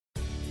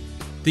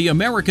The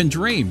American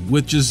Dream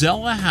with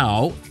Gisela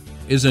Howe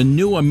is a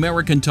new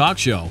American talk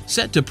show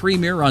set to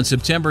premiere on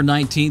September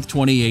 19,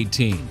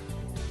 2018.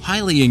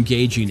 Highly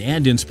engaging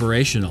and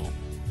inspirational,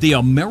 The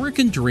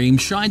American Dream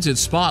shines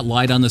its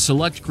spotlight on the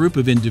select group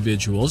of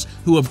individuals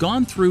who have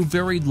gone through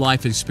varied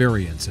life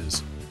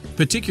experiences,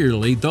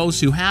 particularly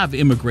those who have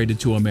immigrated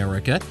to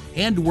America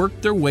and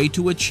worked their way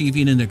to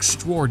achieving an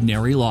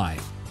extraordinary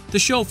life. The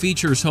show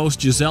features host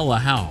Gisela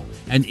Howe,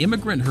 an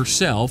immigrant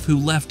herself who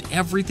left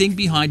everything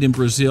behind in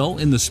Brazil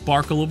in the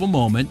sparkle of a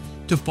moment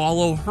to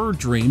follow her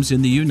dreams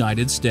in the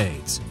United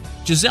States.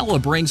 Gisela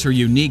brings her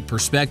unique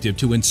perspective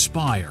to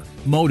inspire,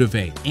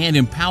 motivate, and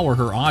empower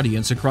her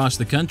audience across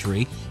the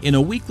country in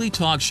a weekly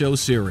talk show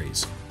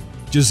series.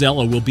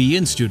 Gisela will be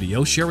in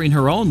studio sharing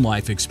her own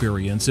life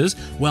experiences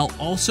while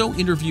also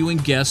interviewing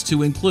guests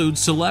who include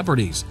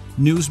celebrities,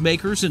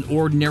 newsmakers, and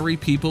ordinary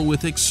people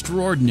with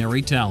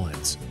extraordinary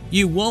talents.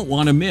 You won't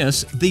want to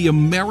miss The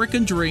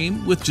American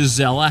Dream with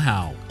Gisela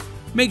Howe.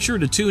 Make sure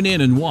to tune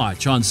in and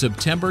watch on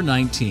September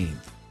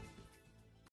 19th.